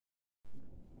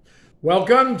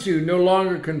Welcome to No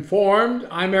Longer Conformed.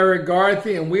 I'm Erik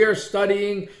Garthe, and we are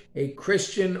studying a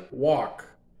Christian walk,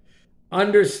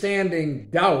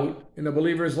 understanding doubt in a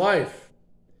believer's life.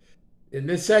 In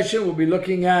this session, we'll be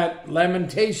looking at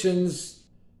Lamentations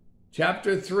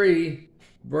chapter 3,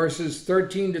 verses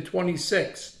 13 to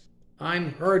 26.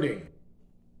 I'm hurting.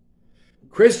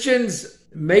 Christians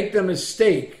make the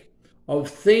mistake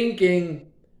of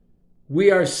thinking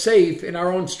we are safe in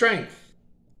our own strength,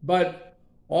 but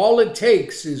all it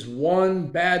takes is one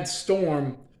bad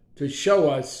storm to show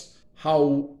us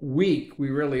how weak we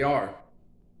really are.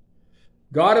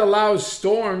 God allows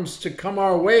storms to come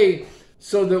our way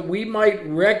so that we might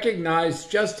recognize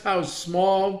just how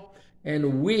small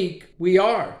and weak we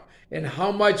are and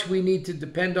how much we need to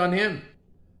depend on Him.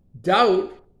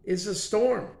 Doubt is a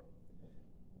storm.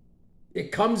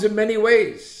 It comes in many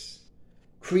ways,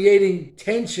 creating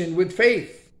tension with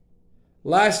faith.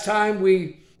 Last time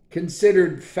we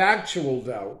considered factual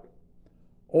doubt,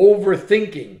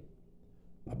 overthinking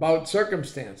about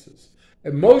circumstances.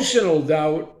 Emotional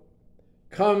doubt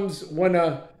comes when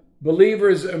a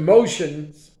believer's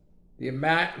emotions, the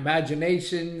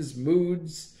imaginations,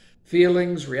 moods,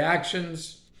 feelings,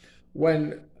 reactions,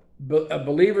 when a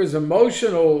believer's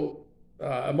emotions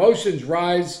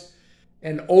rise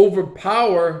and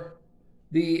overpower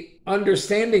the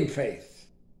understanding faith.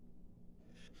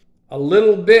 A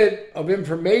little bit of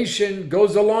information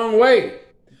goes a long way.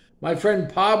 My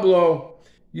friend Pablo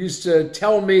used to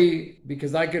tell me,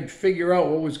 because I could figure out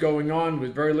what was going on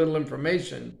with very little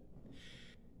information,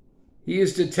 he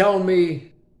used to tell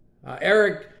me,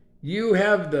 Erik, you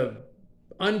have the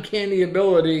uncanny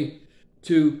ability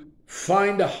to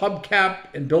find a hubcap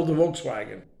and build a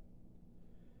Volkswagen.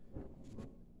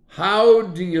 How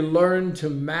do you learn to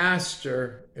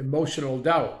master emotional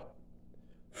doubt?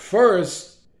 First,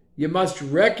 you must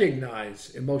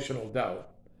recognize emotional doubt.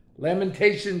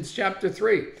 Lamentations chapter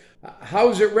 3. How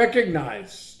is it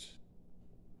recognized?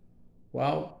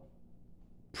 Well,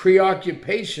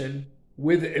 preoccupation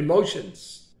with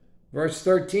emotions. Verse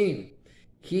 13.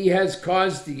 He has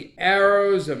caused the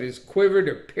arrows of his quiver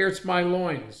to pierce my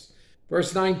loins.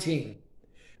 Verse 19.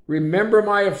 Remember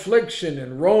my affliction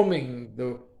and roaming,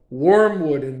 the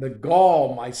wormwood and the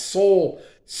gall. My soul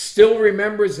still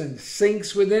remembers and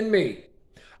sinks within me.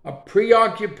 A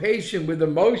preoccupation with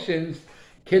emotions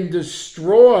can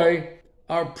destroy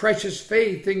our precious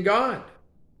faith in God.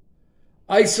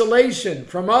 Isolation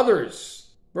from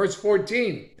others. Verse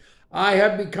 14, I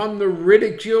have become the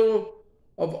ridicule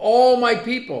of all my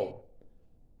people,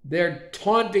 their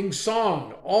taunting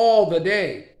song all the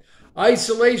day.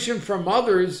 Isolation from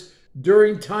others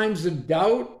during times of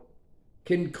doubt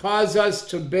can cause us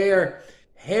to bear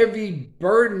heavy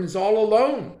burdens all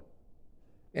alone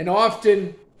and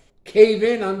often cave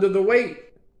in under the weight.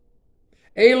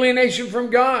 Alienation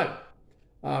from God.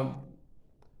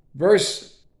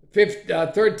 Verse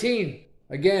 13,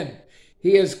 again,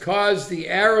 he has caused the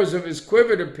arrows of his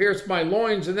quiver to pierce my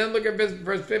loins. And then look at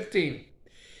verse 15.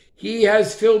 He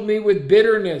has filled me with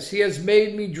bitterness. He has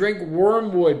made me drink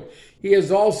wormwood. He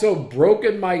has also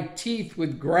broken my teeth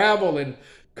with gravel and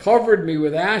covered me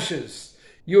with ashes.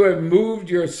 You have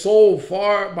moved my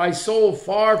soul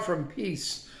far from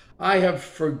peace. I have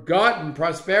forgotten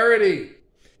prosperity.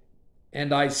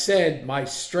 And I said, my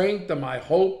strength and my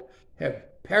hope have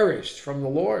perished from the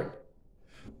Lord.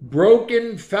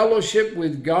 Broken fellowship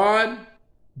with God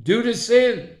due to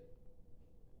sin.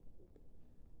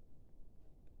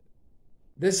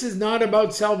 This is not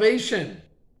about salvation.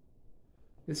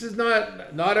 This is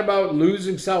not about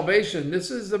losing salvation. This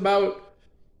is about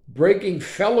breaking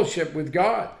fellowship with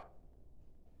God.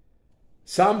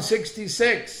 Psalm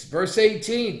 66, verse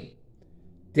 18.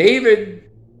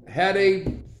 David had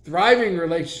a thriving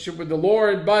relationship with the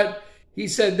Lord, but he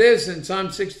said this in Psalm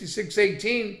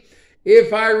 66:18,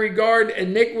 if I regard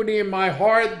iniquity in my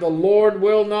heart, the Lord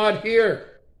will not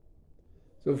hear.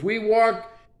 So if we walk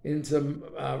into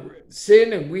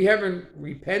sin and we haven't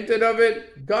repented of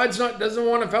it, God doesn't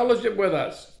want to fellowship with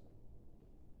us.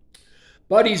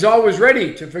 But He's always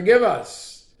ready to forgive us.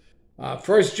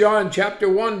 1 John chapter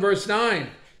 1, verse 9,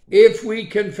 if we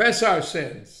confess our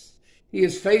sins, He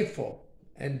is faithful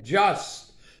and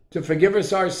just to forgive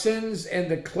us our sins and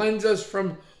to cleanse us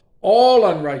from all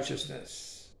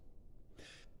unrighteousness.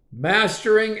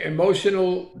 Mastering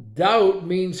emotional doubt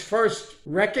means first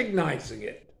recognizing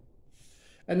it.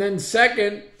 And then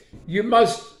second, you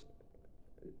must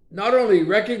not only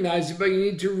recognize it, but you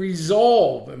need to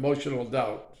resolve emotional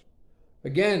doubt.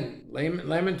 Again,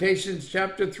 Lamentations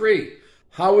chapter 3.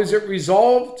 How is it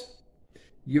resolved?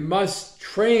 You must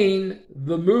train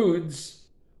the moods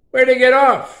where to get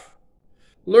off.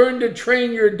 Learn to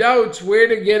train your doubts where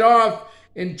to get off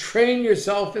and train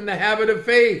yourself in the habit of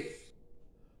faith.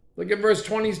 Look at verse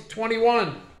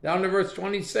 21, down to verse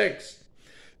 26.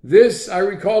 This I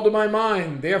recall to my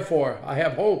mind, therefore I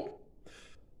have hope.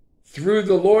 Through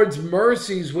the Lord's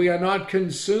mercies we are not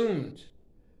consumed,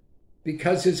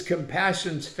 because his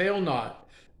compassions fail not.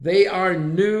 They are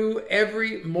new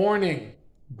every morning.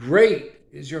 Great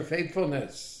is your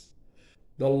faithfulness.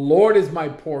 The Lord is my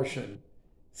portion,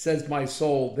 says my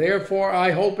soul. Therefore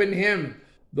I hope in him.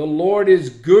 The Lord is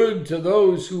good to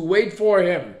those who wait for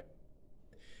him,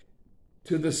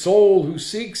 to the soul who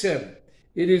seeks him.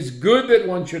 It is good that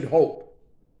one should hope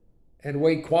and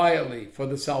wait quietly for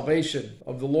the salvation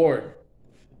of the Lord.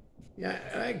 Yeah,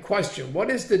 I question, what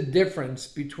is the difference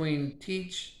between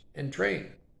teach and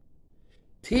train?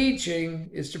 Teaching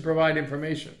is to provide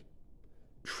information.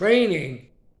 Training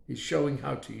is showing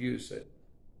how to use it.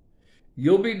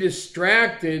 You'll be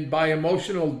distracted by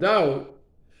emotional doubt,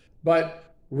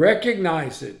 but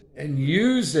recognize it and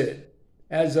use it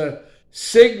as a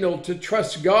signal to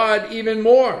trust God even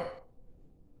more.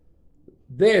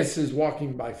 This is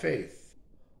walking by faith.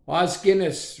 Os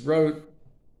Guinness wrote,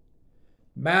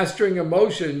 mastering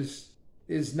emotions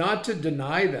is not to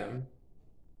deny them,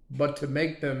 but to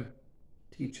make them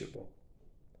teachable.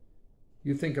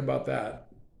 You think about that,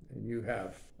 and you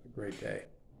have a great day.